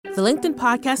The LinkedIn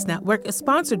Podcast Network is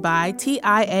sponsored by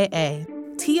TIAA.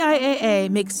 TIAA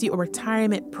makes you a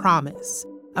retirement promise,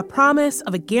 a promise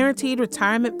of a guaranteed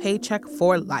retirement paycheck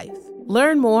for life.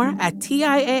 Learn more at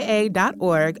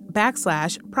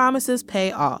TIAA.org/promises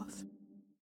pay off.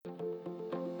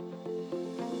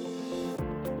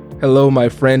 Hello, my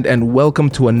friend, and welcome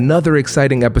to another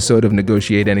exciting episode of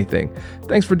Negotiate Anything.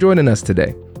 Thanks for joining us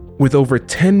today. With over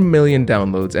 10 million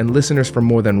downloads and listeners from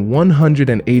more than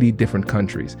 180 different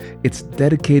countries, it's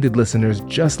dedicated listeners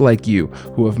just like you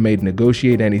who have made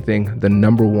Negotiate Anything the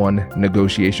 #1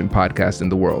 negotiation podcast in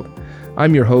the world.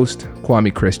 I'm your host,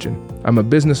 Kwame Christian. I'm a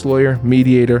business lawyer,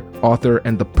 mediator, author,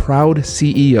 and the proud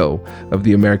CEO of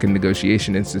the American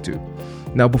Negotiation Institute.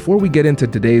 Now, before we get into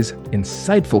today's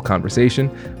insightful conversation,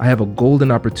 I have a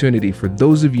golden opportunity for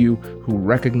those of you who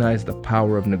recognize the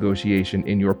power of negotiation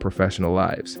in your professional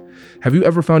lives. Have you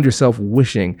ever found yourself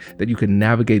wishing that you could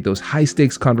navigate those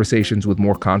high-stakes conversations with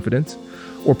more confidence?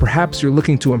 Or perhaps you're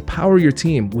looking to empower your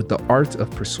team with the art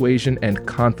of persuasion and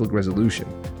conflict resolution.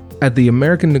 At the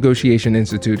American Negotiation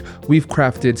Institute, we've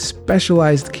crafted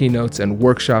specialized keynotes and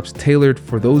workshops tailored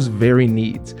for those very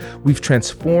needs. We've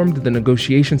transformed the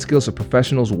negotiation skills of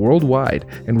professionals worldwide,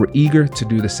 and we're eager to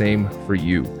do the same for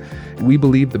you. We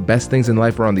believe the best things in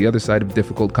life are on the other side of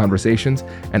difficult conversations,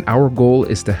 and our goal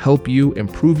is to help you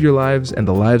improve your lives and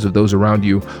the lives of those around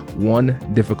you, one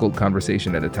difficult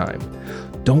conversation at a time.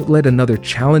 Don't let another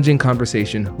challenging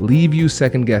conversation leave you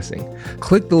second guessing.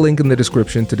 Click the link in the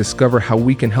description to discover how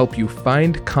we can help you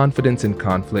find confidence in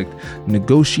conflict,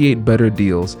 negotiate better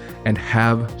deals, and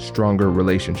have stronger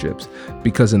relationships.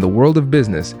 Because in the world of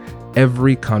business,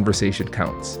 every conversation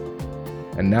counts.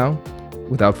 And now,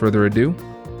 without further ado,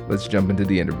 let's jump into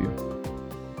the interview.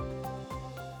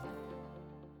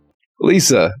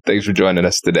 Lisa, thanks for joining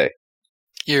us today.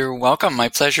 You're welcome. My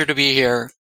pleasure to be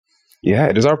here. Yeah,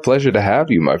 it is our pleasure to have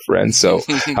you, my friend. So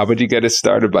how about you get us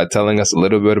started by telling us a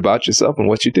little bit about yourself and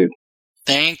what you do?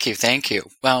 Thank you.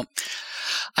 Well,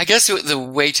 I guess the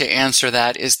way to answer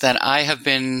that is that I have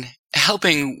been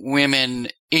helping women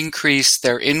increase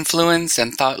their influence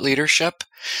and thought leadership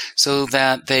so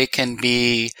that they can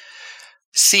be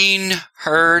seen,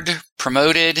 heard,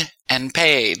 promoted, and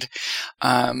paid.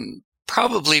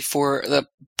 Probably for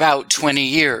about 20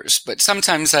 years, but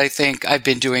sometimes I think I've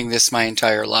been doing this my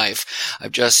entire life.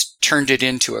 I've just turned it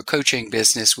into a coaching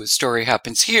business with Story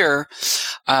Happens Here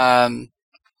for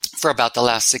about the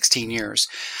last 16 years.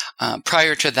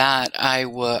 Prior to that, I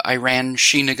ran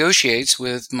She Negotiates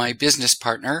with my business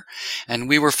partner, and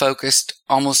we were focused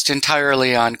almost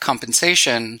entirely on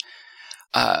compensation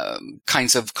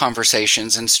kinds of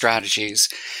conversations and strategies,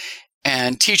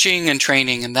 and teaching and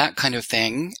training and that kind of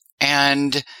thing.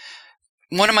 And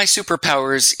one of my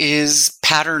superpowers is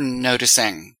pattern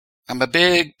noticing. I'm a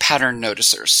big pattern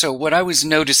noticer. So what I was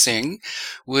noticing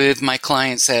with my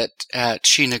clients at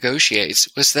She Negotiates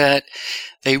was that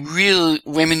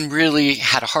women really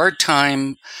had a hard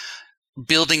time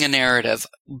building their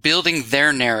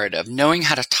narrative, knowing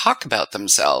how to talk about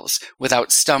themselves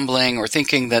without stumbling or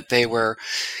thinking that they were,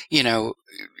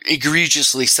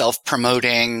 egregiously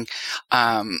self-promoting.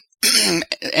 And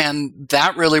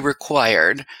that really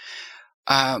required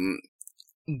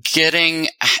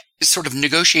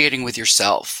negotiating with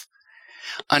yourself,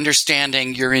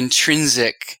 understanding your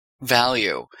intrinsic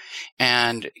value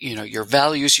and, your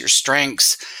values, your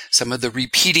strengths, some of the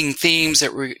repeating themes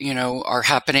that are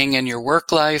happening in your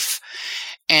work life,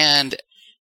 and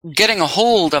getting a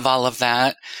hold of all of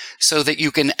that so that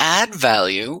you can add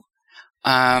value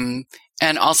and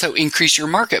also increase your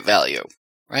market value,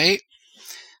 right?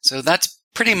 So that's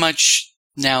pretty much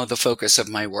now the focus of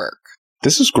my work.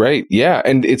 This is great. Yeah.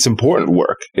 And it's important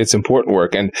work.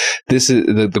 And this is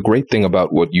the great thing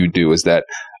about what you do is that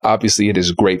obviously it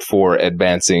is great for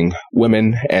advancing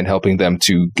women and helping them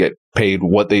to get paid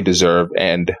what they deserve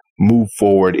and move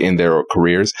forward in their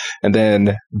careers. And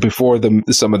then before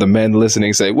some of the men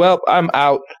listening say, well, I'm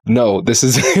out. No, this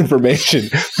is information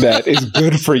that is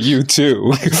good for you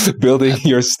too. Building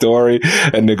your story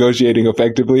and negotiating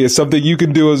effectively is something you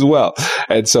can do as well.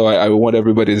 And so I want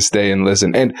everybody to stay and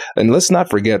listen. And let's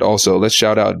not forget also, let's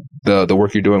shout out the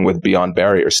work you're doing with Beyond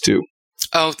Barriers too.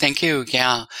 Oh, thank you.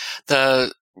 Yeah.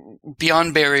 The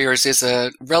Beyond Barriers is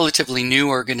a relatively new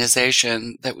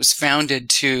organization that was founded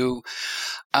to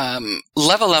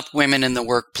level up women in the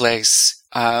workplace,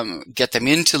 get them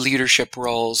into leadership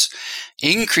roles,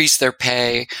 increase their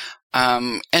pay,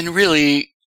 and really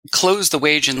close the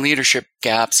wage and leadership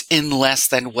gaps in less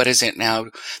than what is it now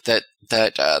that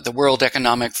the World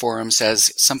Economic Forum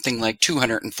says something like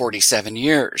 247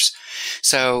 years.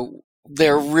 So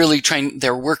they're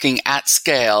working at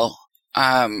scale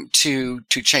to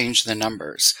change the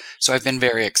numbers. So I've been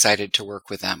very excited to work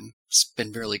with them. It's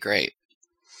been really great.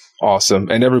 Awesome.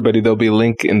 And everybody, there'll be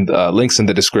links in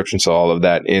the description. So all of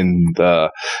that in the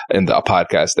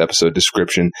podcast episode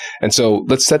description. And so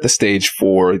let's set the stage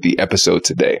for the episode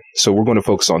today. So we're going to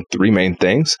focus on three main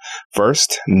things.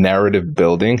 First, narrative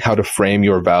building, how to frame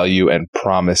your value and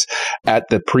promise at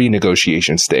the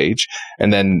pre-negotiation stage.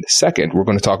 And then second, we're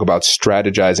going to talk about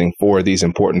strategizing for these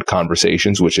important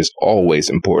conversations, which is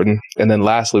always important. And then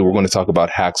lastly, we're going to talk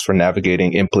about hacks for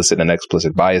navigating implicit and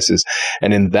explicit biases.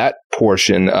 And in that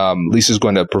portion, Lisa's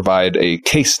going to provide a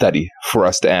case study for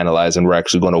us to analyze, and we're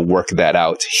actually going to work that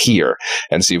out here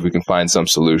and see if we can find some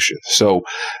solutions. So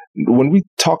when we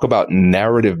talk about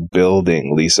narrative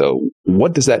building, Lisa,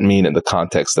 what does that mean in the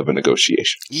context of a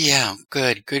negotiation? Yeah,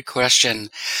 good question.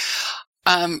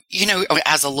 As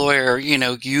a lawyer,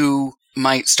 you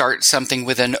might start something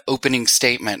with an opening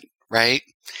statement, right?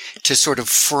 To sort of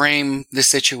frame the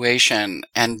situation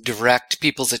and direct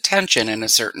people's attention in a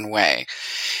certain way.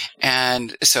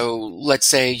 And so let's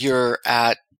say you're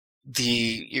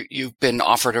you've been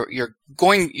offered, or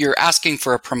you're asking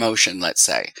for a promotion, let's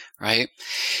say, right?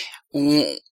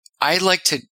 I like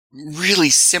to really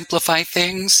simplify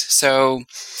things so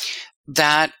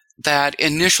that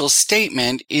initial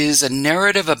statement is a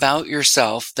narrative about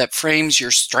yourself that frames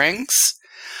your strengths.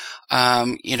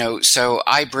 So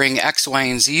I bring X, Y,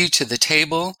 and Z to the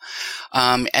table.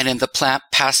 And in the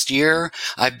past year,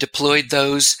 I've deployed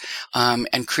those,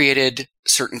 and created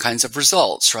certain kinds of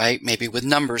results, right? Maybe with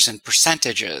numbers and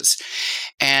percentages.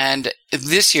 And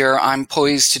this year I'm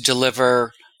poised to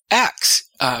deliver X,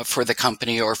 for the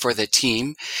company or for the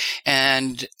team.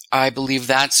 And I believe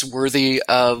that's worthy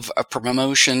of a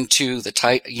promotion to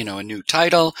a new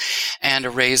title and a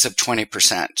raise of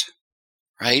 20%.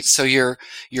 Right? So you're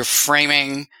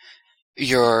framing,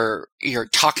 you're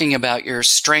talking about your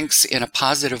strengths in a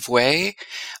positive way,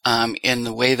 in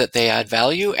the way that they add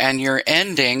value, and you're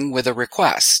ending with a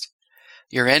request.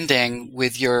 You're ending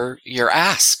with your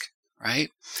ask, right?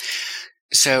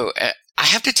 So I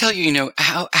have to tell you,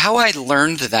 how I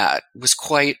learned that was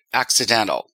quite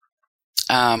accidental.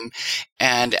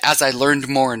 And as I learned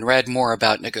more and read more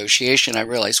about negotiation, I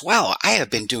realized, wow, I have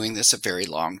been doing this a very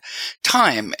long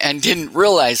time and didn't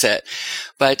realize it.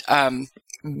 But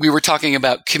we were talking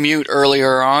about commute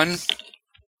earlier on,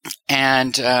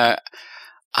 and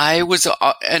I was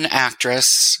an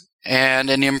actress and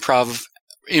an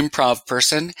improv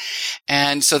person.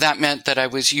 And so that meant that I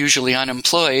was usually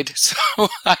unemployed. So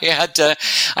I had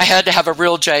to have a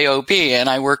real job, and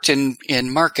I worked in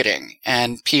marketing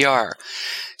and PR.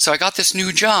 So I got this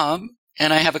new job,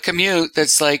 and I have a commute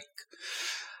that's like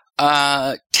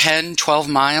 10, 12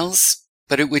 miles,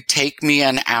 but it would take me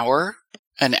an hour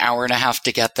and a half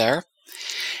to get there.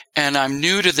 And I'm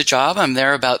new to the job. I'm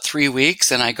there about 3 weeks,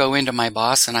 and I go into my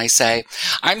boss and I say,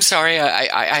 I'm sorry,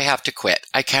 I have to quit.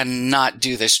 I cannot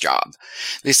do this job.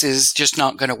 This is just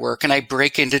not going to work. And I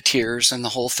break into tears and the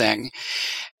whole thing.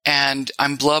 And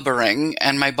I'm blubbering.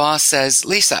 And my boss says,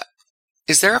 Lisa,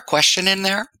 is there a question in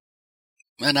there?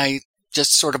 And I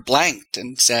just sort of blanked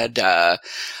and said,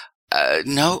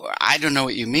 no, I don't know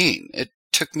what you mean. It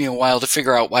took me a while to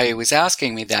figure out why he was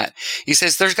asking me that. He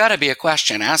says, there's got to be a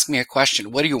question. Ask me a question.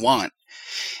 What do you want?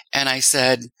 And I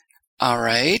said, all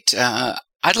right,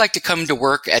 I'd like to come to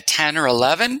work at 10 or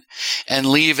 11 and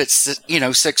leave at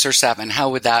 6 or 7. How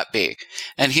would that be?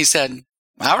 And he said,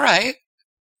 all right.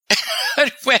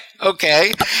 I went,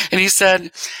 okay. And he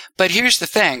said, but here's the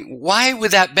thing. Why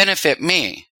would that benefit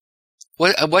me?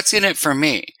 What's in it for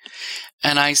me?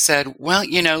 And I said, well,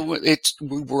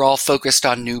 we're all focused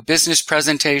on new business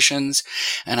presentations.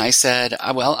 And I said,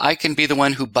 well, I can be the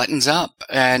one who buttons up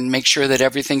and make sure that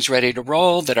everything's ready to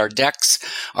roll, that our decks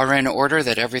are in order,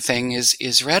 that everything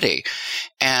is ready.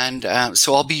 And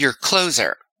so I'll be your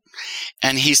closer.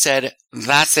 And he said,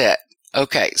 that's it.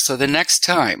 Okay, so the next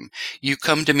time you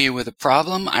come to me with a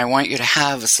problem, I want you to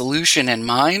have a solution in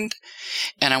mind,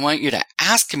 and I want you to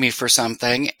ask me for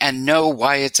something and know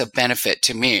why it's a benefit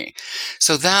to me.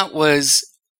 So that was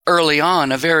early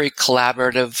on a very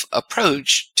collaborative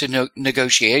approach to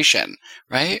negotiation,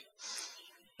 right?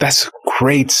 That's a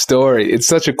great story. It's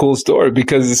such a cool story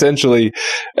because essentially,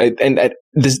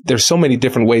 there's so many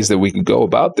different ways that we could go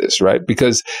about this, right?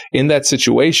 Because in that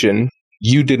situation,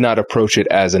 you did not approach it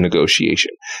as a negotiation.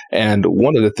 And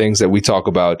one of the things that we talk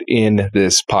about in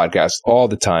this podcast all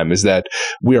the time is that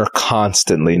we are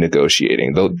constantly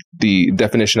negotiating. The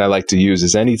definition I like to use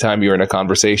is anytime you're in a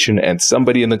conversation and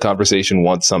somebody in the conversation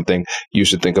wants something, you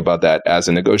should think about that as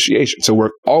a negotiation. So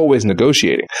we're always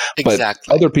negotiating. Exactly.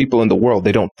 But other people in the world,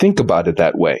 they don't think about it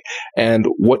that way. And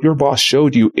what your boss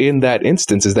showed you in that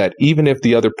instance is that even if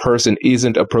the other person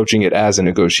isn't approaching it as a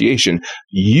negotiation,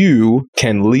 you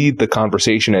can lead the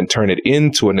conversation and turn it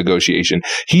into a negotiation.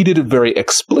 He did it very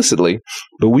explicitly,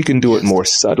 but we can do it more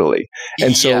subtly.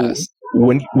 And so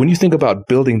when you think about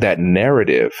building that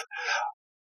narrative,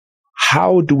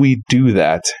 how do we do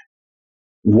that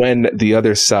when the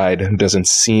other side doesn't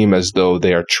seem as though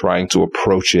they are trying to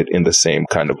approach it in the same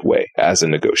kind of way as a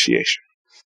negotiation?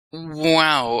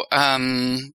 Wow.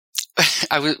 I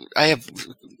have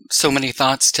so many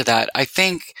thoughts to that. I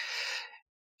think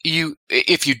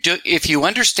if you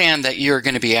understand that you're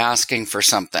going to be asking for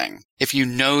something, if you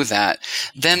know that,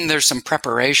 then there's some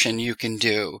preparation you can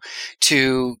do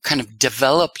to kind of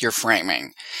develop your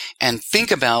framing and think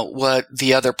about what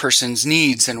the other person's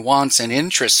needs and wants and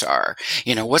interests are.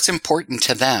 You know, what's important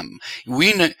to them.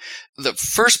 We know the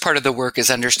first part of the work is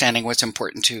understanding what's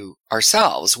important to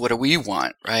ourselves. What do we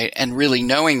want, right? And really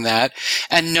knowing that,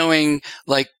 and knowing,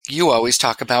 like you always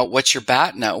talk about, what's your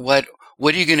bat now? What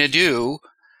are you going to do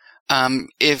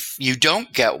if you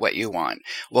don't get what you want?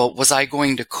 Well, was I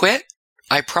going to quit?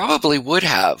 I probably would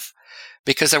have,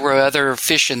 because there were other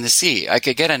fish in the sea. I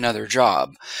could get another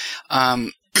job.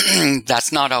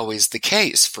 That's not always the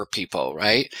case for people,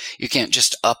 right? You can't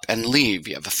just up and leave.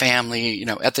 You have a family. You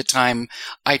know, at the time,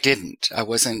 I didn't. I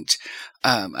wasn't,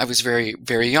 I was very,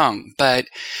 very young. But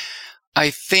I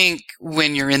think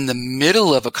when you're in the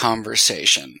middle of a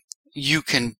conversation, you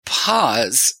can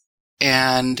pause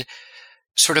and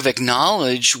sort of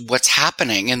acknowledge what's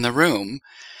happening in the room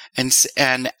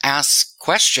and ask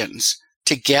questions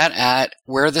to get at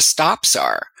where the stops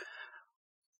are,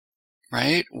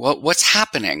 right? What's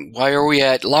happening? Why are we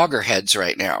at loggerheads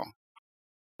right now?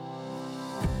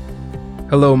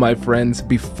 Hello, my friends.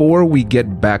 Before we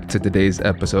get back to today's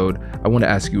episode, I want to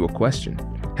ask you a question.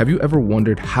 Have you ever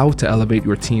wondered how to elevate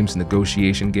your team's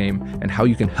negotiation game and how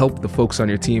you can help the folks on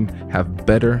your team have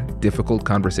better, difficult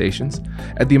conversations?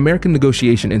 At the American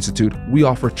Negotiation Institute, we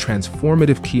offer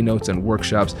transformative keynotes and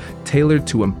workshops tailored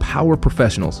to empower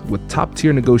professionals with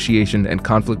top-tier negotiation and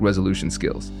conflict resolution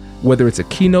skills. Whether it's a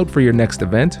keynote for your next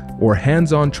event or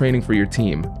hands-on training for your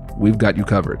team, we've got you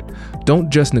covered. Don't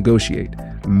just negotiate.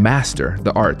 Master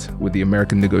the art with the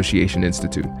American Negotiation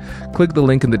Institute. Click the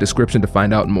link in the description to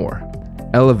find out more.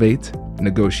 Elevate,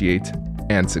 negotiate,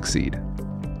 and succeed.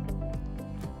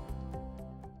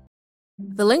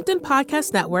 The LinkedIn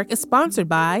Podcast Network is sponsored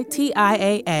by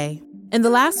TIAA. In the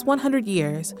last 100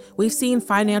 years, we've seen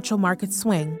financial markets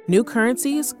swing, new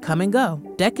currencies come and go,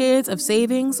 decades of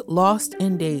savings lost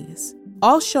in days,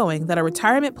 all showing that a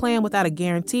retirement plan without a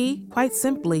guarantee, quite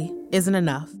simply, isn't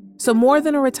enough. So more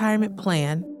than a retirement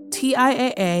plan,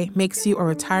 TIAA makes you a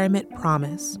retirement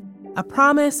promise. A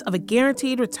promise of a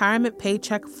guaranteed retirement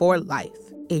paycheck for life.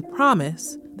 A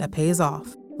promise that pays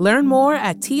off. Learn more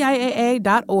at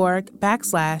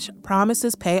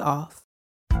TIAA.org/promisespayoff.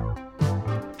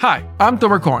 Hi, I'm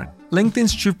Tomer Cohen,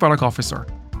 LinkedIn's Chief Product Officer.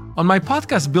 On my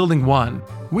podcast, Building One,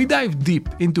 we dive deep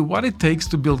into what it takes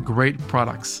to build great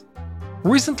products.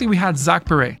 Recently, we had Zach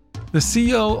Perret, the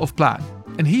CEO of Plaid,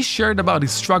 and he shared about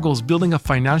his struggles building a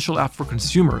financial app for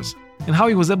consumers and how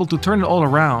he was able to turn it all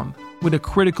around with a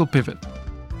critical pivot.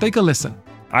 Take a listen.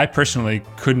 I personally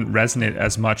couldn't resonate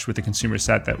as much with the consumer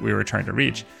set that we were trying to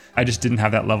reach. I just didn't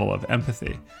have that level of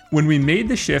empathy. When we made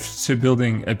the shift to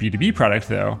building a B2B product,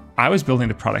 though, I was building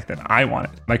the product that I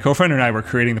wanted. My co-founder and I were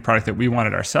creating the product that we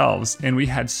wanted ourselves, and we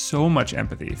had so much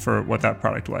empathy for what that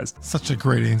product was. Such a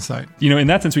great insight. You know, in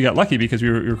that sense, we got lucky because we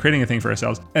were creating a thing for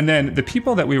ourselves. And then the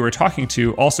people that we were talking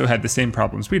to also had the same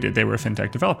problems we did. They were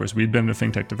fintech developers. We'd been a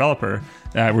fintech developer.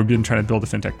 We've been trying to build a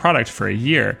fintech product for a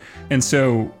year. And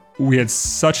so we had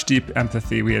such deep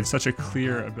empathy. We had such a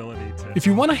clear ability to... If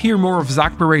you want to hear more of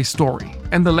Zach Perret's story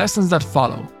and the lessons that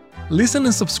follow, listen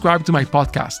and subscribe to my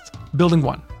podcast, Building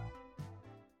One.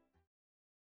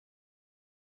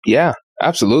 Yeah,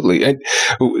 absolutely. And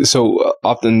so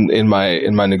often in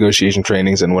my negotiation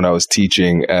trainings and when I was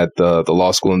teaching at the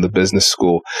law school and the business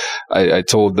school, I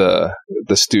told the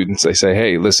students, I say,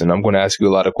 hey, listen, I'm going to ask you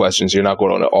a lot of questions. You're not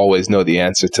going to always know the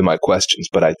answer to my questions,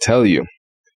 but I tell you,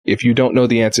 if you don't know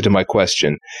the answer to my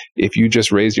question, if you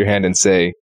just raise your hand and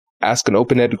say, ask an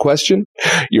open-ended question,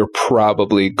 you're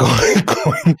probably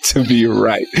going to be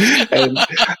right. And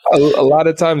a lot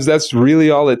of times that's really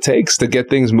all it takes to get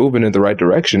things moving in the right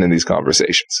direction in these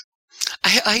conversations.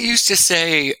 I used to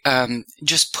say,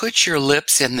 just put your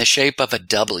lips in the shape of a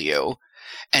W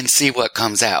and see what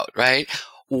comes out, right?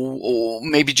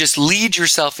 Maybe just lead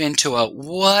yourself into a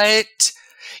what?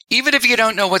 Even if you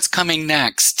don't know what's coming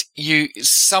next, you'll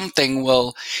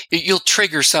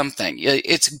trigger something.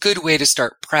 It's a good way to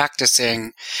start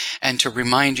practicing and to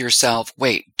remind yourself,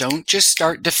 wait, don't just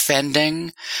start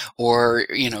defending or,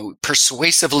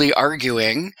 persuasively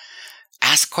arguing.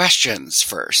 Ask questions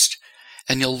first.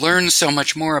 And you'll learn so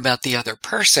much more about the other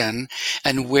person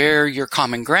and where your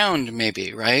common ground may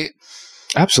be, right?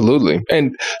 Absolutely.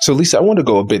 And so, Lisa, I want to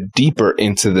go a bit deeper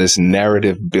into this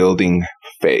narrative building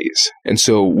phase. And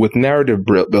so with narrative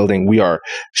building, we are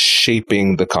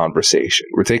shaping the conversation.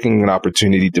 We're taking an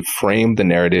opportunity to frame the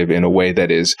narrative in a way that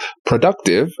is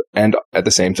productive and at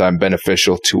the same time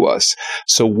beneficial to us.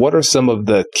 So what are some of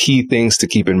the key things to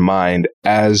keep in mind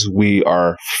as we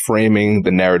are framing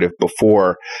the narrative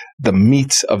before the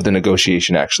meat of the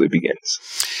negotiation actually begins?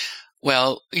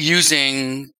 Well,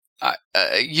 using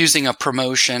a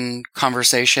promotion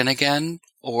conversation again,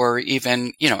 or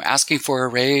even, asking for a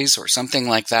raise or something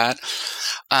like that.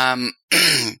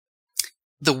 The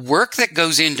work that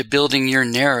goes into building your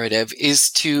narrative is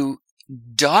to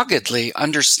doggedly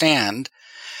understand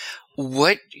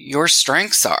what your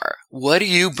strengths are. What do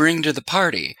you bring to the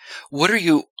party? What are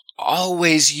you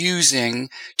always using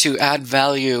to add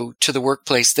value to the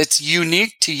workplace that's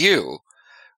unique to you?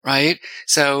 Right?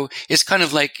 So it's kind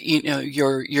of like,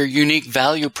 your unique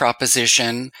value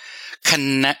proposition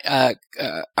that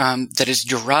is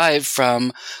derived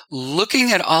from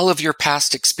looking at all of your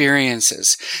past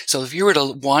experiences. So if you were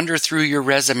to wander through your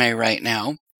resume right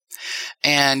now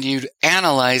and you'd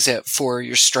analyze it for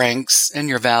your strengths and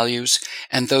your values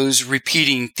and those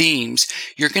repeating themes,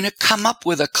 you're going to come up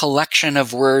with a collection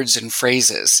of words and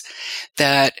phrases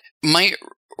that might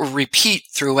repeat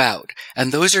throughout.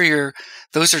 And those are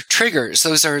triggers.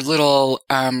 Those are little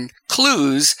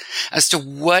clues as to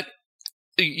what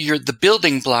the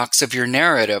building blocks of your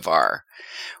narrative are,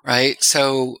 right?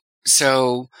 So,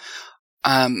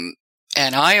 and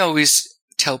I always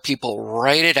tell people,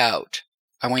 write it out.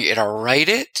 I want you to write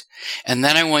it, and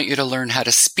then I want you to learn how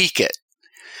to speak it.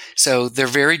 So they're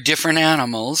very different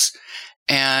animals.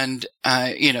 And,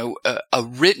 a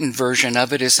written version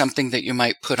of it is something that you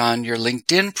might put on your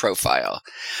LinkedIn profile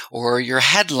or your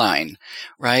headline,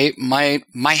 right? My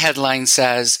headline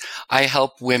says, I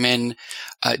help women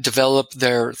develop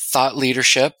their thought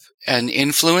leadership and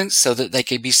influence so that they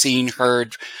can be seen,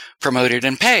 heard, promoted,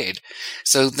 and paid.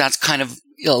 So that's kind of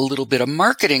a little bit of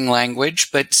marketing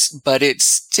language, but it's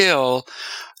still,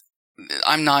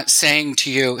 I'm not saying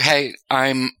to you, hey,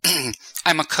 I'm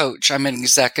a coach. I'm an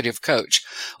executive coach.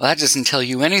 Well, that doesn't tell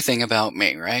you anything about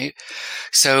me, right?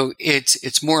 So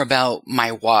it's more about my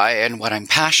why and what I'm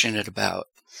passionate about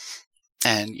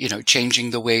and,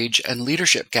 changing the wage and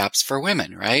leadership gaps for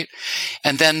women, right?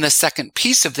 And then the second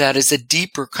piece of that is a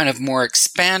deeper kind of more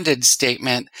expanded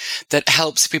statement that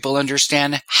helps people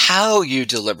understand how you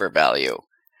deliver value,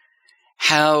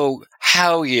 how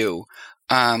you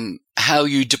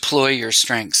deploy your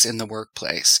strengths in the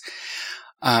workplace.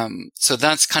 So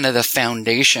that's kind of the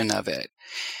foundation of it.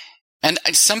 And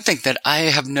it's something that I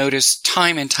have noticed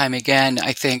time and time again.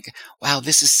 I think, wow,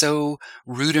 this is so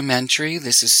rudimentary.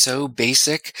 This is so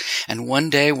basic. And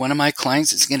one day, one of my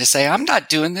clients is going to say, I'm not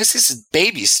doing this. This is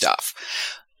baby stuff.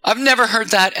 I've never heard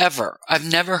that ever.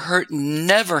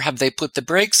 Never have they put the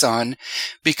brakes on,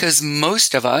 because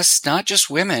most of us, not just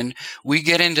women, we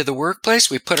get into the workplace,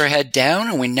 we put our head down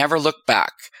and we never look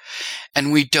back.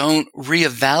 And we don't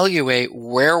reevaluate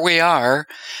where we are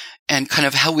and kind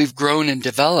of how we've grown and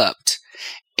developed,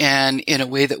 and in a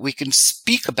way that we can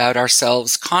speak about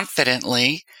ourselves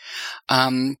confidently,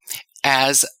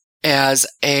 as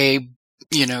a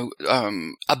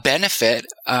benefit,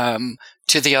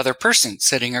 to the other person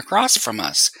sitting across from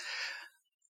us.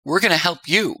 We're going to help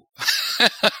you,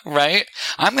 right?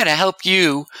 I'm going to help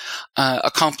you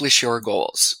accomplish your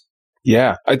goals.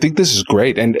 Yeah, I think this is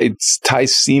great. And it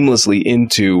ties seamlessly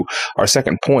into our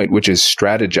second point, which is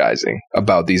strategizing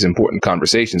about these important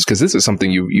conversations. Because this is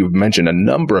something you've mentioned a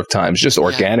number of times, just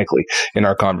organically in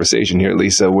our conversation here,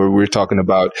 Lisa, where we're talking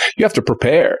about you have to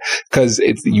prepare, because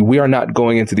we are not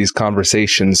going into these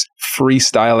conversations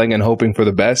freestyling and hoping for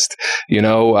the best. The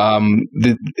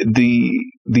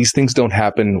these things don't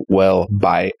happen well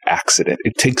by accident.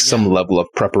 It takes some level of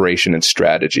preparation and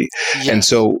strategy. Yes. And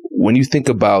so when you think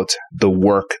about the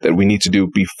work that we need to do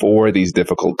before these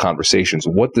difficult conversations,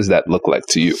 what does that look like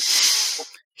to you?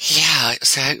 Yeah.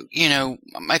 So,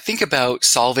 I think about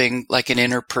solving like an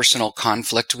interpersonal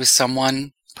conflict with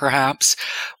someone, perhaps,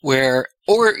 or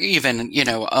even,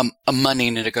 a money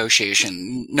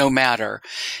negotiation, no matter.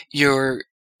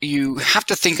 You have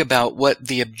to think about what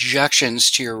the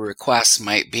objections to your requests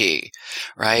might be,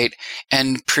 right?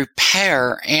 And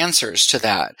prepare answers to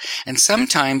that. And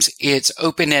sometimes it's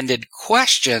open-ended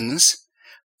questions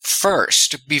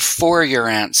first before your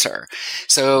answer.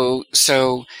 So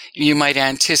you might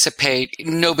anticipate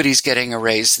nobody's getting a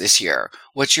raise this year.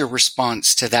 What's your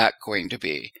response to that going to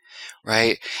be?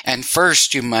 Right? And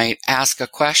first you might ask a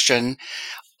question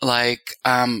like,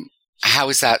 how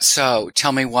is that so?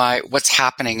 Tell me what's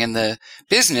happening in the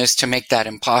business to make that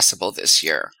impossible this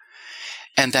year?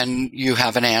 And then you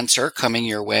have an answer coming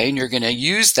your way, and you're going to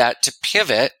use that to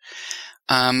pivot,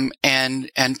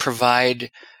 and provide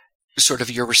sort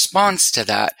of your response to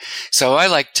that. So I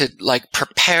like to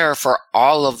prepare for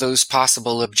all of those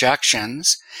possible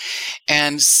objections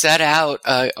and set out,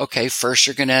 okay, first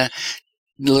you're going to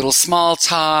little small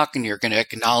talk, and you're going to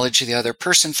acknowledge the other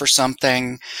person for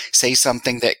something, say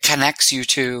something that connects you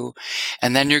to,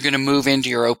 and then you're going to move into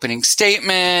your opening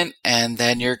statement, and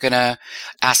then you're going to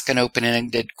ask an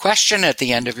open-ended question at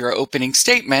the end of your opening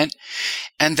statement,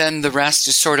 and then the rest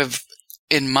is sort of,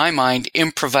 in my mind,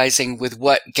 improvising with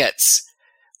what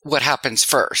happens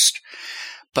first.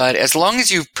 But as long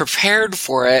as you've prepared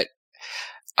for it,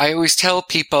 I always tell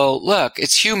people, look,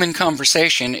 it's human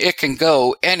conversation. It can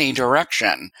go any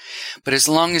direction. But as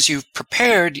long as you've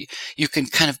prepared, you can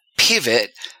kind of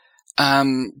pivot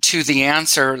to the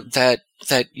answer that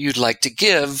you'd like to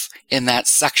give in that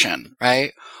section,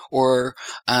 right? Or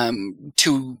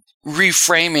to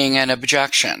reframing an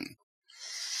objection.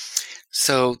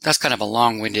 So that's kind of a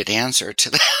long-winded answer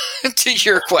to to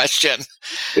your question.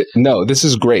 No, this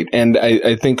is great. And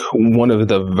I think one of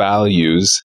the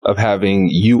values of having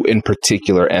you in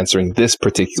particular answering this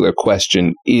particular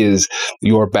question is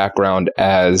your background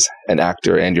as an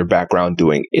actor and your background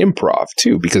doing improv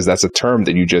too, because that's a term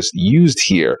that you just used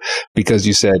here, because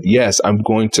you said, yes, I'm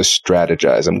going to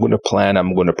strategize. I'm going to plan.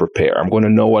 I'm going to prepare. I'm going to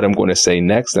know what I'm going to say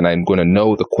next, and I'm going to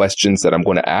know the questions that I'm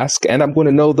going to ask, and I'm going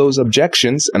to know those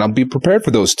objections, and I'll be prepared for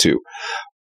those too.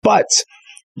 But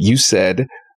you said,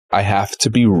 I have to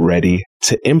be ready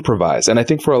to improvise. And I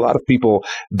think for a lot of people,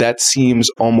 that seems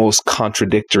almost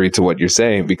contradictory to what you're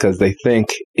saying, because they think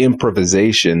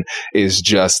improvisation is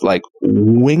just like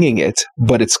winging it,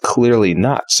 but it's clearly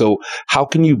not. So how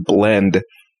can you blend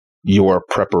your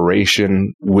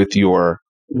preparation with your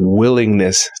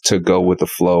willingness to go with the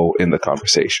flow in the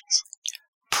conversations?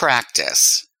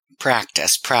 Practice,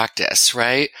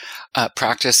 right?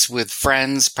 Practice with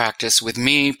friends, practice with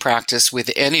me, practice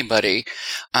with anybody,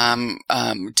 and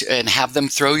have them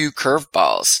throw you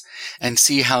curveballs and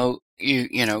see how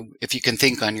if you can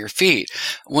think on your feet.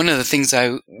 One of the things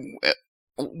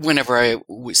whenever I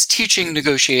was teaching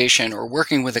negotiation or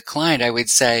working with a client, I would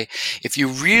say, if you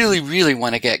really, really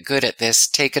want to get good at this,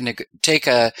 take an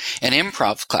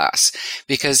improv class,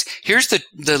 because here's the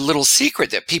little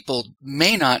secret that people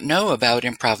may not know about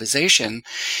improvisation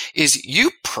is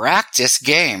you practice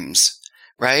games.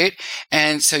 Right?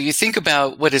 And so you think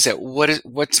about,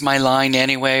 what's my line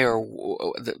anyway? Or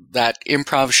that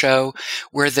improv show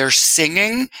where they're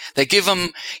singing, they give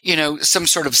them, some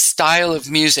sort of style of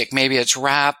music. Maybe it's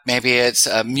rap, maybe it's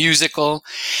a musical,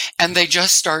 and they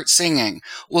just start singing.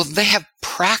 Well, they have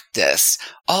practiced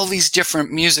all these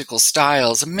different musical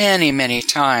styles many, many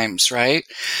times, right?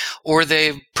 Or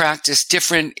they've practiced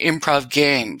different improv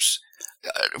games,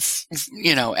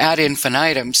 ad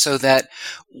infinitum, so that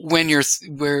when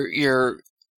you're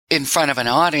in front of an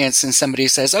audience and somebody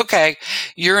says, okay,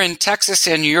 you're in Texas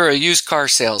and you're a used car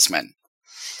salesman,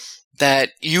 that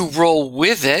you roll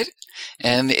with it.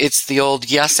 And it's the old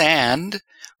yes and,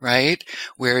 right?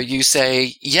 Where you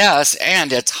say, yes,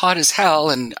 and it's hot as hell.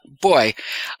 And boy,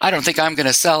 I don't think I'm going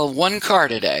to sell one car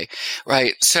today.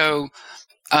 Right. So,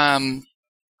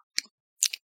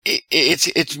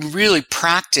 it's really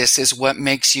practice is what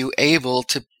makes you able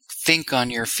to think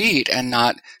on your feet and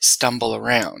not stumble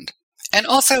around. And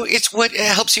also it's what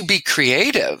helps you be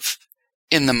creative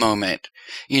in the moment,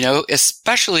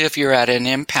 especially if you're at an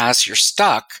impasse, you're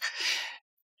stuck.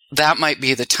 That might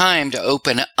be the time to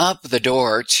open up the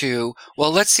door to,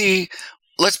 well, let's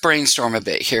brainstorm a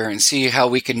bit here and see how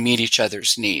we can meet each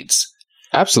other's needs.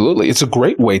 Absolutely. It's a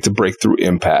great way to break through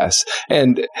impasse.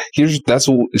 And that's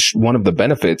one of the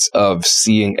benefits of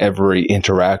seeing every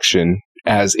interaction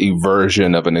as a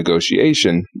version of a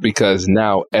negotiation, because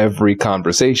now every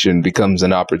conversation becomes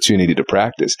an opportunity to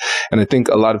practice. And I think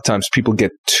a lot of times people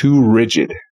get too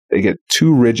rigid. They get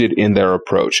too rigid in their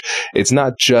approach. It's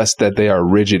not just that they are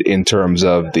rigid in terms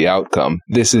of the outcome.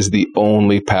 This is the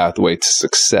only pathway to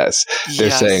success.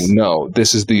 They're saying, no,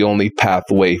 this is the only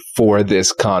pathway for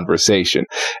this conversation.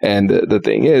 And the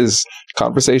thing is,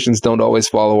 conversations don't always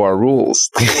follow our rules.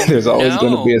 There's always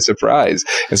going to be a surprise.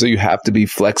 And so you have to be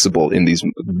flexible in these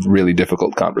really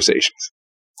difficult conversations.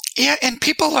 Yeah, and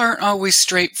people aren't always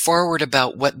straightforward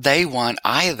about what they want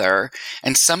either.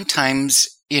 And sometimes,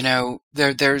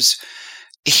 there's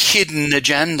hidden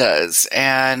agendas,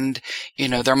 and,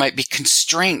 there might be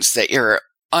constraints that you're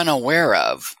unaware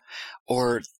of,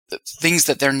 or things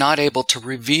that they're not able to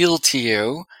reveal to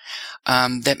you,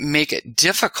 that make it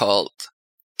difficult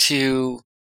to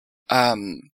get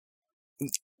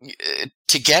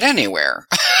anywhere,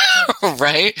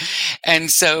 right? And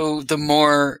so the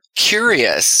more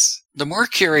curiosity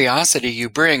you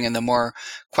bring, and the more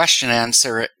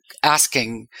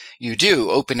asking you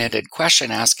do, open-ended question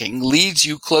asking, leads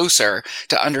you closer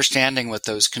to understanding what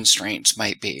those constraints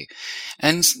might be.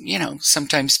 And,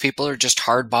 sometimes people are just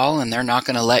hardball and they're not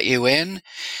going to let you in,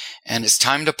 and it's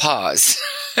time to pause,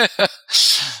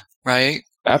 right?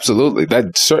 Absolutely.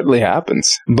 That certainly happens.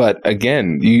 But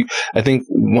again, I think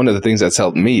one of the things that's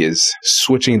helped me is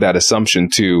switching that assumption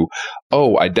to,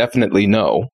 I definitely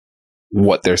know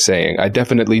what they're saying. I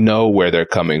definitely know where they're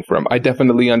coming from. I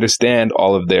definitely understand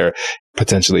all of their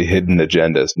potentially hidden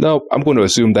agendas. No, I'm going to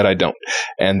assume that I don't.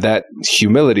 And that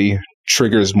humility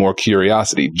triggers more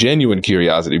curiosity, genuine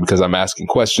curiosity, because I'm asking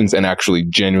questions and actually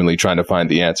genuinely trying to find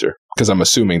the answer, because I'm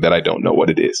assuming that I don't know what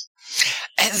it is.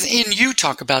 And you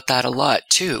talk about that a lot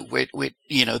too, with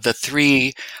the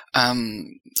three,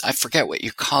 I forget what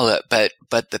you call it, but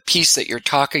the piece that you're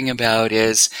talking about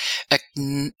is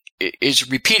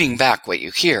repeating back what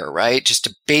you hear, right? Just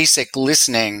a basic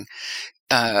listening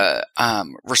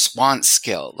response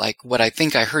skill. Like what I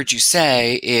think I heard you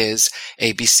say is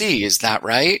ABC. Is that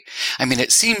right? I mean,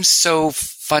 it seems so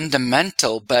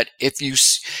fundamental, but if you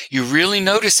really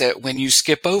notice it when you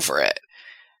skip over it.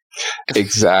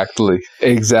 Exactly.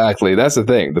 That's the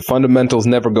thing. The fundamentals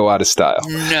never go out of style.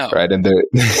 No. Right? And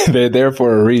they're there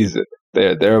for a reason.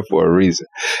 They're there for a reason.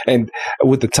 And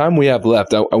with the time we have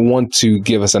left, I want to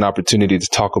give us an opportunity to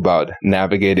talk about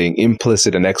navigating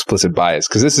implicit and explicit bias,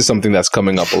 because this is something that's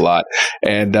coming up a lot.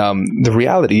 And the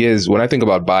reality is, when I think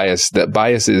about bias, that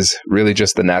bias is really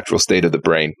just the natural state of the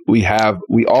brain. We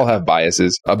all have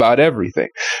biases about everything,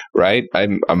 right?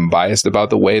 I'm biased about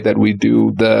the way that we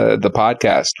do the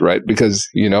podcast, right? Because,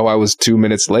 I was 2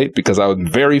 minutes late because I was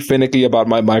very finicky about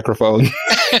my microphone.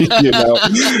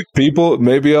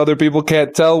 Maybe other people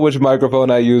can't tell which microphone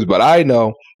I use, but I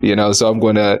know, so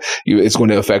it's going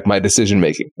to affect my decision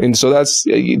making. And so that's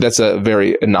a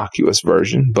very innocuous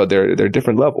version, but there are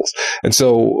different levels. And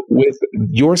so with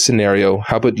your scenario,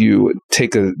 how about you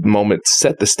take a moment,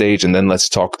 set the stage, and then let's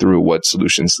talk through what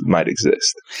solutions might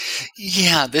exist.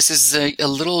 Yeah, this is a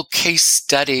little case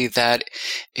study that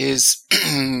is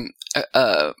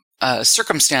a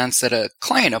circumstance that a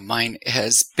client of mine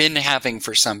has been having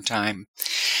for some time.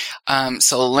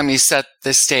 So let me set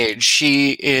the stage.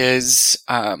 She is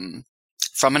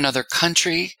from another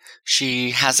country.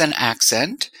 She has an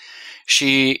accent.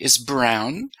 She is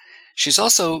brown. She's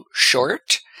also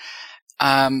short.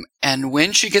 And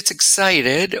when she gets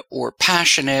excited or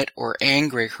passionate or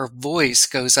angry, her voice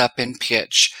goes up in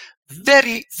pitch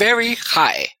very, very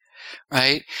high,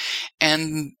 right?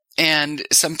 And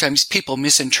sometimes people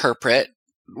misinterpret,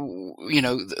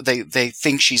 they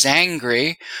think she's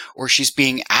angry, or she's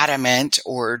being adamant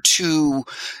or too,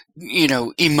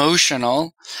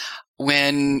 emotional,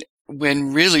 when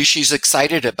really she's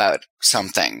excited about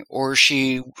something, or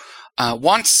she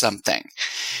wants something.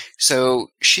 So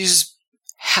she's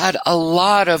had a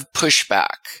lot of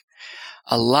pushback,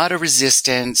 a lot of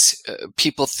resistance,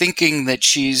 people thinking that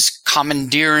she's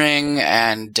commandeering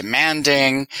and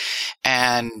demanding,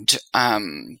 and,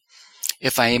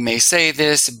 if I may say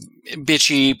this,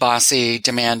 bitchy, bossy,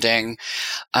 demanding.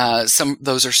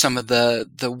 Those are some of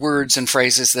the words and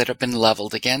phrases that have been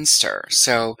leveled against her.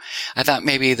 So I thought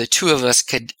maybe the two of us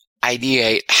could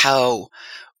ideate how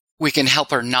we can help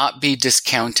her not be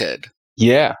discounted.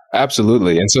 Yeah,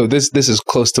 Absolutely. And so this is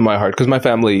close to my heart because my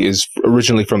family is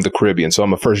originally from the Caribbean. So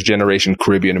I'm a first generation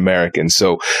Caribbean American.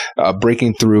 So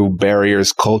breaking through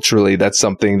barriers culturally, that's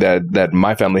something that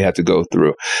my family had to go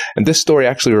through. And this story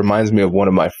actually reminds me of one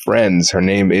of my friends. Her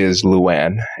name is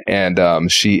Luann, and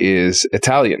she is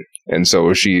Italian. And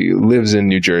so she lives in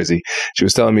New Jersey. She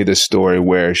was telling me this story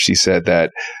where she said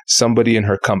that somebody in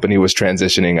her company was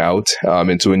transitioning out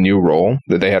into a new role,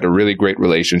 that they had a really great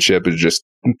relationship. It was just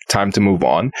time to move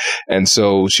on. And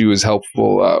so she was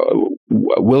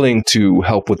willing to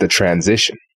help with the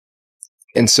transition.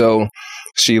 And so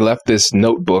she left this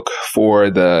notebook for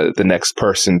the next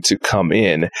person to come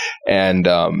in and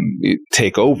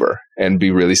take over and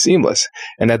be really seamless.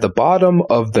 And at the bottom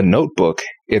of the notebook,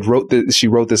 she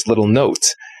wrote this little note,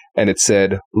 and it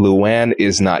said, "Luann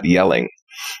is not yelling."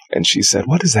 And she said,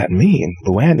 "What does that mean?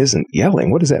 Luann isn't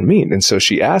yelling. What does that mean?" And so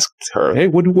she asked her, "Hey,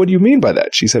 what do you mean by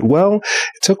that?" She said, "Well,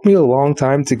 it took me a long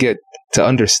time to get to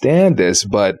understand this,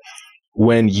 but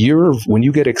when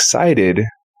you get excited,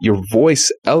 your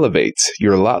voice elevates.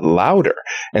 You're a lot louder.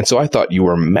 And so I thought you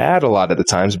were mad a lot of the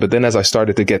times. But then as I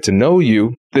started to get to know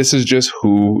you, this is just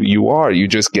who you are. You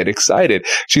just get excited."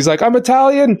 She's like, "I'm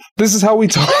Italian. This is how we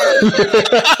talk."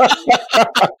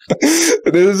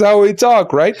 This is how we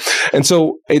talk, right? And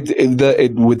so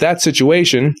with that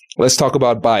situation, let's talk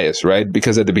about bias, right?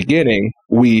 Because at the beginning,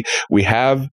 we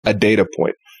have a data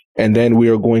point. And then we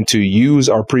are going to use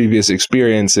our previous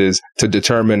experiences to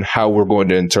determine how we're going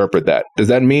to interpret that. Does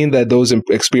that mean that those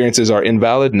experiences are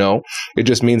invalid? No. It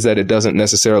just means that it doesn't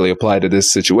necessarily apply to this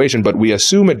situation, but we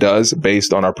assume it does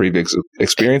based on our previous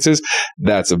experiences.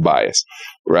 That's a bias,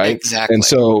 right? Exactly. And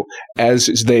so as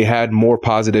they had more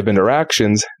positive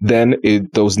interactions, then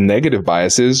those negative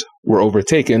biases were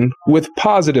overtaken with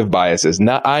positive biases.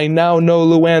 Now, I now know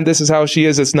Luann, this is how she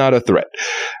is. It's not a threat,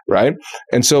 right?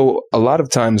 And so a lot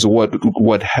of times what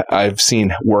I've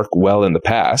seen work well in the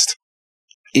past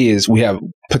is we have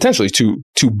potentially two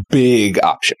big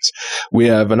options. We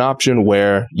have an option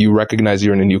where you recognize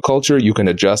you're in a new culture. You can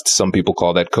adjust. Some people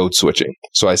call that code switching.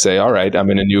 So I say, all right,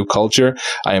 I'm in a new culture.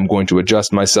 I am going to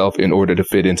adjust myself in order to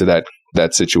fit into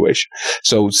that situation.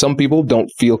 So some people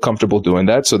don't feel comfortable doing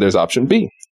that. So there's option B.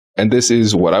 And this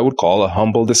is what I would call a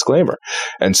humble disclaimer.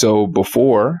 And so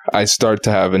before I start to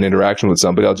have an interaction with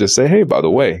somebody, I'll just say, "Hey, by the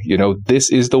way,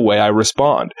 this is the way I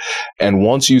respond. And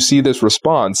once you see this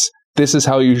response, this is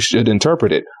how you should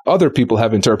interpret it. Other people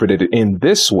have interpreted it in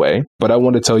this way, but I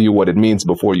want to tell you what it means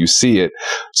before you see it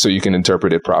so you can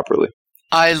interpret it properly."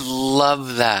 I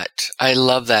love that.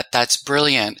 That's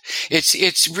brilliant.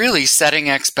 It's really setting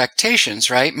expectations,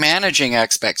 right? Managing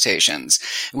expectations,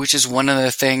 which is one of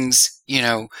the things,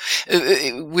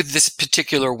 with this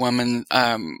particular woman,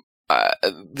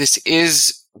 this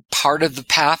is part of the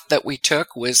path that we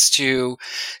took, was to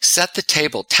set the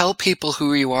table, tell people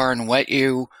who you are and what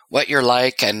you're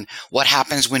like and what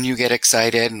happens when you get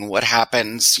excited and what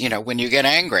happens, when you get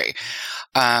angry.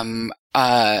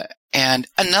 And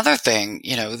another thing,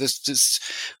 in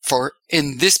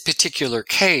this particular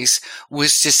case,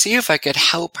 was to see if I could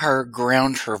help her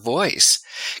ground her voice,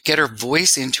 get her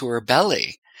voice into her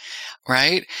belly,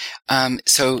 right?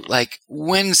 So like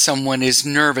when someone is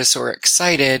nervous or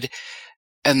excited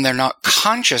and they're not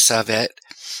conscious of it,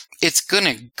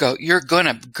 you're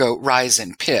gonna go rise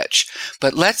in pitch.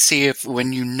 But let's see if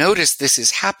when you notice this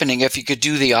is happening, if you could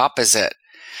do the opposite.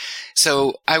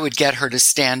 So I would get her to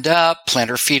stand up, plant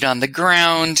her feet on the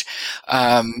ground,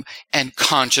 and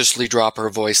consciously drop her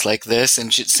voice like this.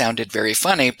 And it sounded very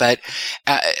funny, but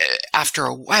after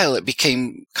a while, it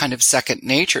became kind of second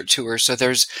nature to her. So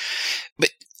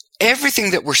but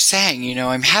everything that we're saying,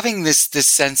 I'm having this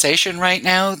sensation right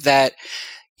now that,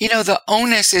 the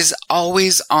onus is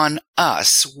always on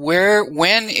us.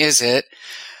 When is it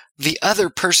the other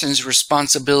person's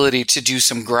responsibility to do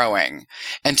some growing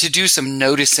and to do some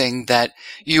noticing that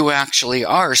you actually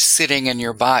are sitting in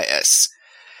your bias?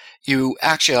 You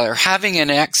actually are having an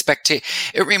expectation.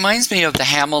 It reminds me of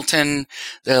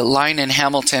the line in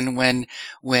Hamilton when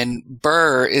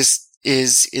Burr is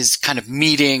kind of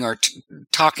meeting or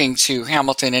talking to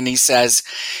Hamilton, and he says,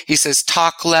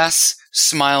 "Talk less,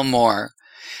 smile more.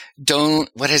 Don't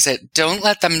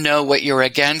let them know what you're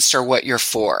against or what you're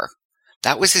for."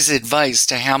 That was his advice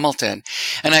to Hamilton.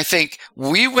 And I think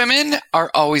we women are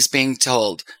always being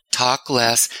told, talk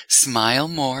less, smile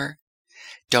more.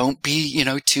 Don't be,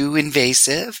 too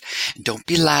invasive. Don't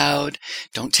be loud.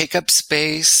 Don't take up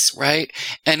space, right?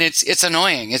 And it's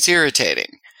annoying. It's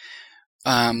irritating.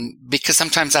 Because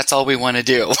sometimes that's all we want to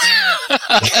do.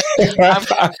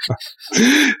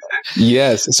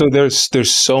 Yes. So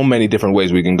there's so many different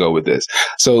ways we can go with this.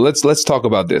 So let's talk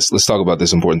about this. Let's talk about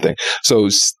this important thing. So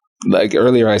like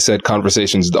earlier I said,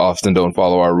 conversations often don't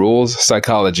follow our rules.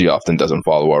 Psychology often doesn't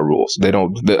follow our rules.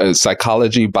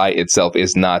 Psychology by itself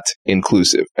is not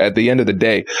inclusive. At the end of the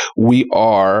day, we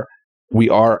are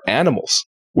animals.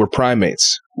 We're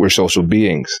primates. We're social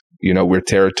beings. We're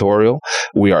territorial.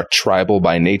 We are tribal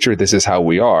by nature. This is how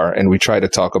we are. And we try to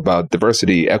talk about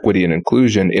diversity, equity, and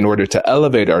inclusion in order to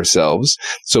elevate ourselves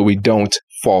so we don't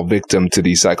fall victim to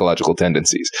these psychological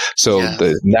tendencies. So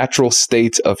the natural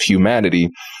state of humanity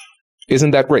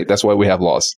isn't that great. That's why we have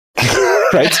laws.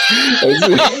 Right?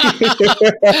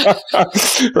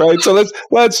 Right. So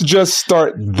let's just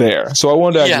start there. So I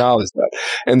want to acknowledge that.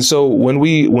 And so when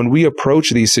we approach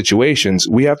these situations,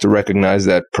 we have to recognize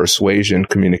that persuasion,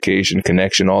 communication,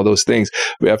 connection, all those things,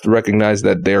 we have to recognize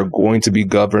that they're going to be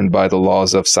governed by the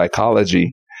laws of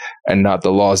psychology and not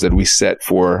the laws that we set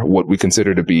for what we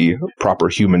consider to be proper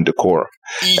human decorum.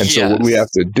 And so what we have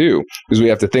to do is we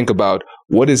have to think about,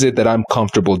 what is it that I'm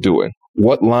comfortable doing?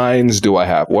 What lines do I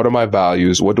have? What are my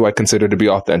values? What do I consider to be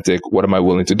authentic? What am I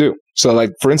willing to do? So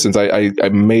like, for instance, I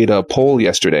made a poll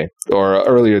yesterday or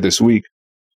earlier this week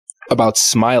about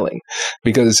smiling,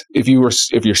 because if you're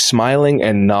smiling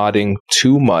and nodding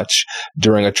too much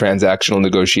during a transactional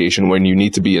negotiation when you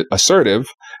need to be assertive,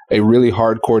 a really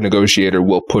hardcore negotiator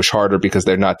will push harder because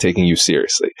they're not taking you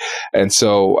seriously. And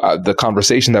so the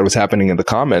conversation that was happening in the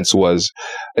comments was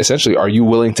essentially, are you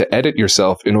willing to edit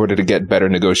yourself in order to get better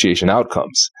negotiation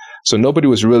outcomes? So nobody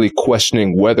was really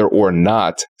questioning whether or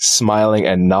not smiling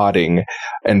and nodding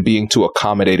and being too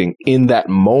accommodating in that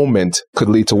moment could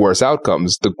lead to worse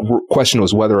outcomes. The question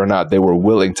was whether or not they were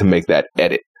willing to make that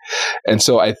edit. And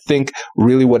so I think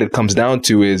really what it comes down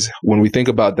to is when we think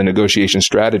about the negotiation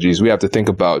strategies, we have to think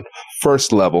about,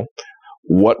 first level,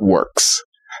 what works?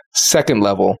 Second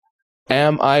level,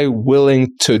 am I willing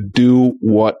to do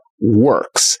what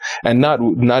works? And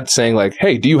not saying like,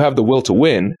 hey, do you have the will to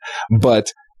win?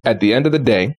 But at the end of the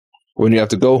day, when you have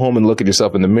to go home and look at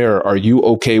yourself in the mirror, are you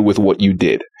okay with what you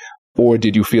did? Or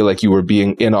did you feel like you were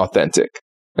being inauthentic?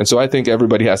 And so I think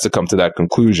everybody has to come to that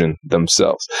conclusion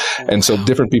themselves. And so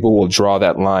different people will draw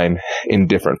that line in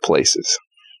different places.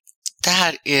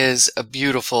 That is a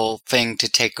beautiful thing to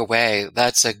take away.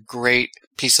 That's a great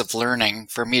piece of learning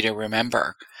for me to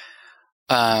remember.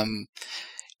 I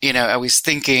was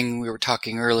thinking, we were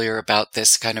talking earlier about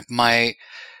this kind of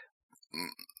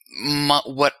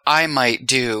what I might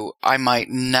do, I might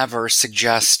never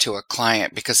suggest to a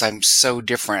client because I'm so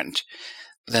different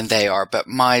than they are. But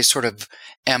my sort of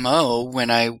MO when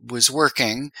I was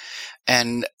working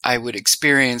and I would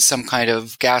experience some kind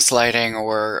of gaslighting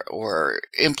or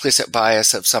implicit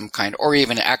bias of some kind, or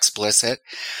even explicit,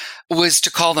 was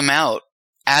to call them out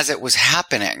as it was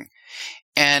happening.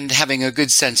 And having a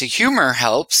good sense of humor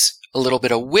helps. A little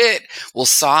bit of wit will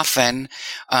soften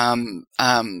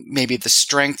maybe the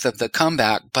strength of the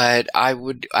comeback. But I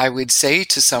would say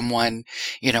to someone,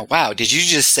 wow, did you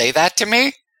just say that to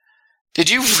me? Did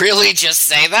you really just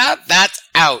say that? That's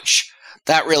ouch.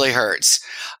 That really hurts.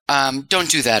 Don't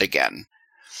do that again.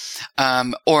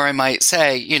 Or I might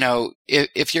say,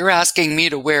 if you're asking me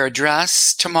to wear a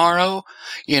dress tomorrow,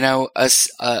 a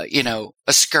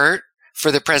skirt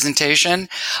for the presentation,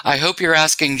 I hope you're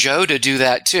asking Joe to do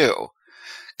that too.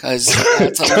 Because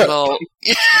that's a little,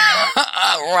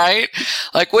 right?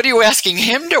 Like, what are you asking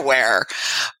him to wear?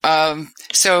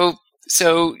 So,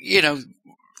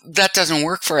 that doesn't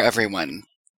work for everyone,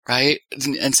 right?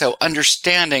 And so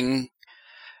understanding,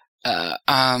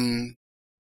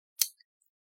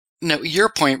 your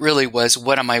point really was,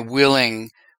 where am I willing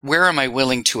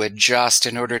to adjust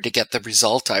in order to get the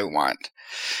result I want?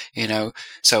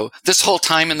 So this whole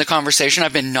time in the conversation,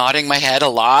 I've been nodding my head a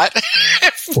lot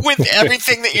with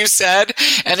everything that you said.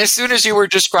 And as soon as you were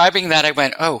describing that, I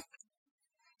went, oh,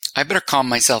 I better calm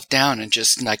myself down and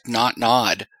just like not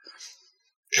nod.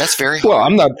 That's very hard. Well,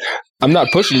 I'm not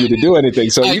pushing you to do anything,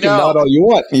 so you can nod all you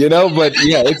want, but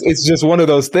yeah, it's just one of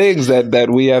those things that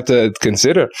we have to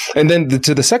consider. And then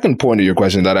to the second point of your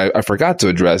question that I forgot to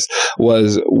address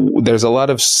was, there's a lot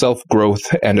of self-growth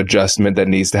and adjustment that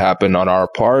needs to happen on our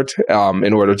part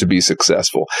in order to be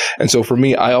successful. And so for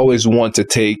me, I always want to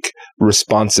take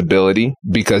responsibility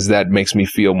because that makes me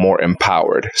feel more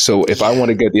empowered. So if I want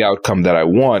to get the outcome that I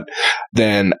want,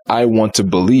 then I want to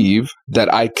believe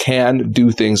that I can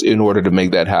do things in order to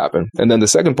make that happen. And then the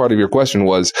second part of your question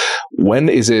was, when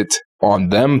is it on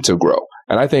them to grow?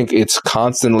 And I think it's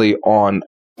constantly on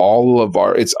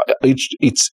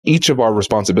each of our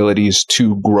responsibilities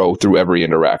to grow through every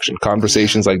interaction.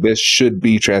 Conversations like this should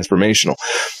be transformational.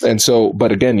 And so,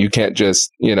 but again, you can't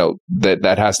just,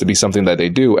 that has to be something that they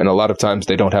do. And a lot of times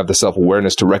they don't have the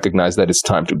self-awareness to recognize that it's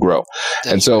time to grow.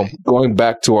 That's and so right. Going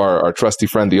back to our trusty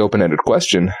friend, the open-ended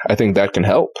question, I think that can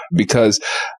help, because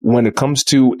when it comes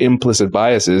to implicit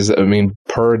biases,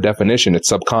 per definition, it's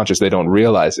subconscious. They don't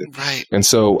realize it. Right. And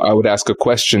so I would ask a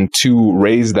question to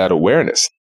raise that awareness.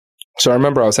 So I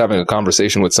remember I was having a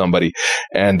conversation with somebody,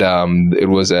 and it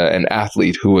was an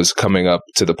athlete who was coming up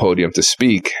to the podium to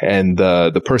speak. And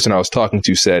the person I was talking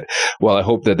to said, well, I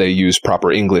hope that they use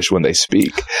proper English when they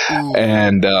speak. Ooh.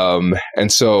 And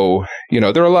so,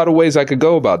 there are a lot of ways I could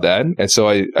go about that. And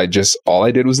so all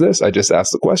I did was this. I just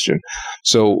asked the question.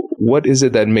 So what is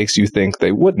it that makes you think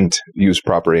they wouldn't use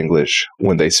proper English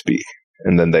when they speak?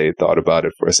 And then they thought about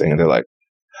it for a second. They're like,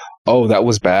 oh, that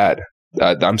was bad.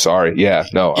 I'm sorry. Yeah,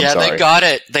 no, I'm sorry. Yeah, they got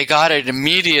it. They got it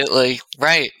immediately.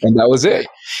 Right. And that was it. Right.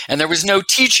 And there was no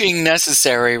teaching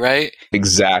necessary, right?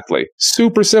 Exactly.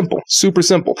 Super simple. Super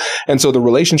simple. And so the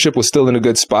relationship was still in a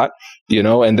good spot,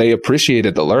 and they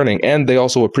appreciated the learning, and they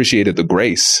also appreciated the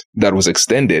grace that was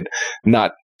extended,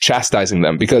 not chastising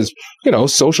them, because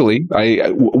socially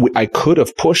I could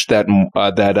have pushed that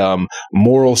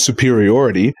moral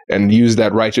superiority and used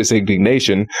that righteous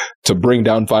indignation to bring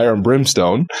down fire and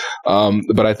brimstone,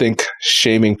 but I think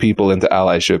shaming people into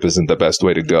allyship isn't the best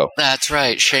way to go. That's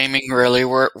right. Shaming rarely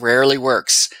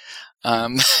works.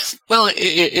 Well,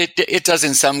 it does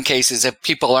in some cases if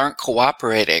people aren't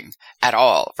cooperating at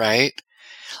all, right?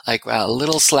 Like a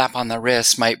little slap on the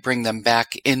wrist might bring them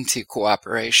back into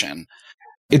cooperation.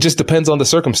 It just depends on the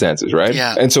circumstances, right?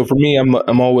 Yeah. And so for me,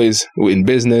 I'm always in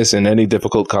business, and any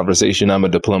difficult conversation, I'm a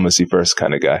diplomacy first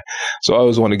kind of guy. So I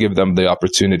always want to give them the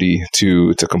opportunity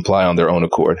to comply on their own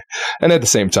accord. And at the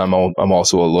same time, I'm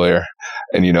also a lawyer,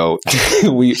 and I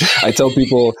tell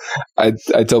people I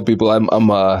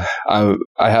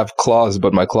have claws,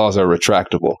 but my claws are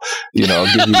retractable. I'll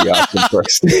give you the option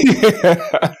first.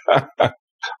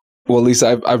 Well,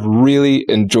 Lisa, I've really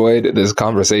enjoyed this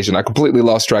conversation. I completely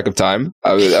lost track of time.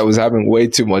 I was having way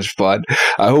too much fun.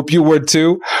 I hope you were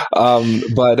too.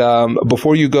 But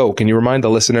before you go, can you remind the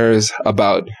listeners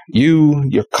about you,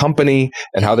 your company,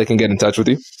 and how they can get in touch with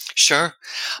you? Sure.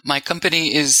 My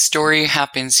company is Story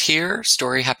Happens Here,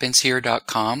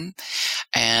 storyhappenshere.com.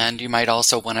 And you might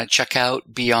also want to check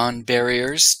out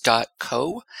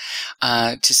beyondbarriers.co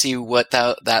to see what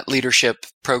that leadership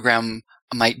program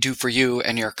might do for you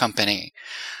and your company.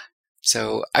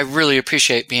 So I really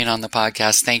appreciate being on the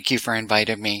podcast. Thank you for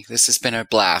inviting me. This has been a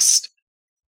blast.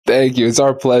 Thank you. It's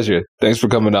our pleasure. Thanks for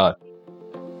coming on.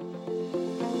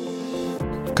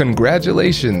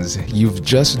 Congratulations! You've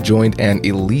just joined an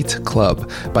elite club.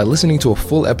 By listening to a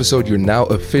full episode, you're now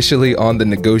officially on the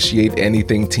Negotiate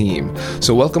Anything team.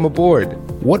 So welcome aboard.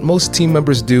 What most team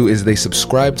members do is they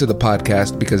subscribe to the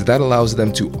podcast because that allows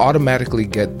them to automatically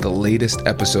get the latest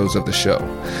episodes of the show.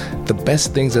 The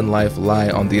best things in life lie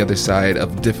on the other side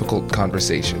of difficult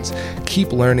conversations.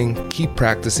 Keep learning, keep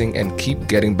practicing, and keep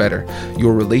getting better.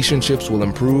 Your relationships will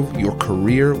improve, your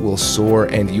career will soar,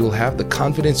 and you'll have the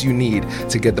confidence you need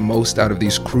to get the most out of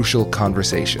these crucial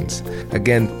conversations.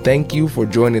 Again, thank you for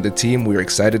joining the team. We're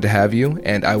excited to have you,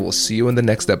 and I will see you in the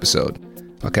next episode.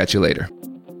 I'll catch you later.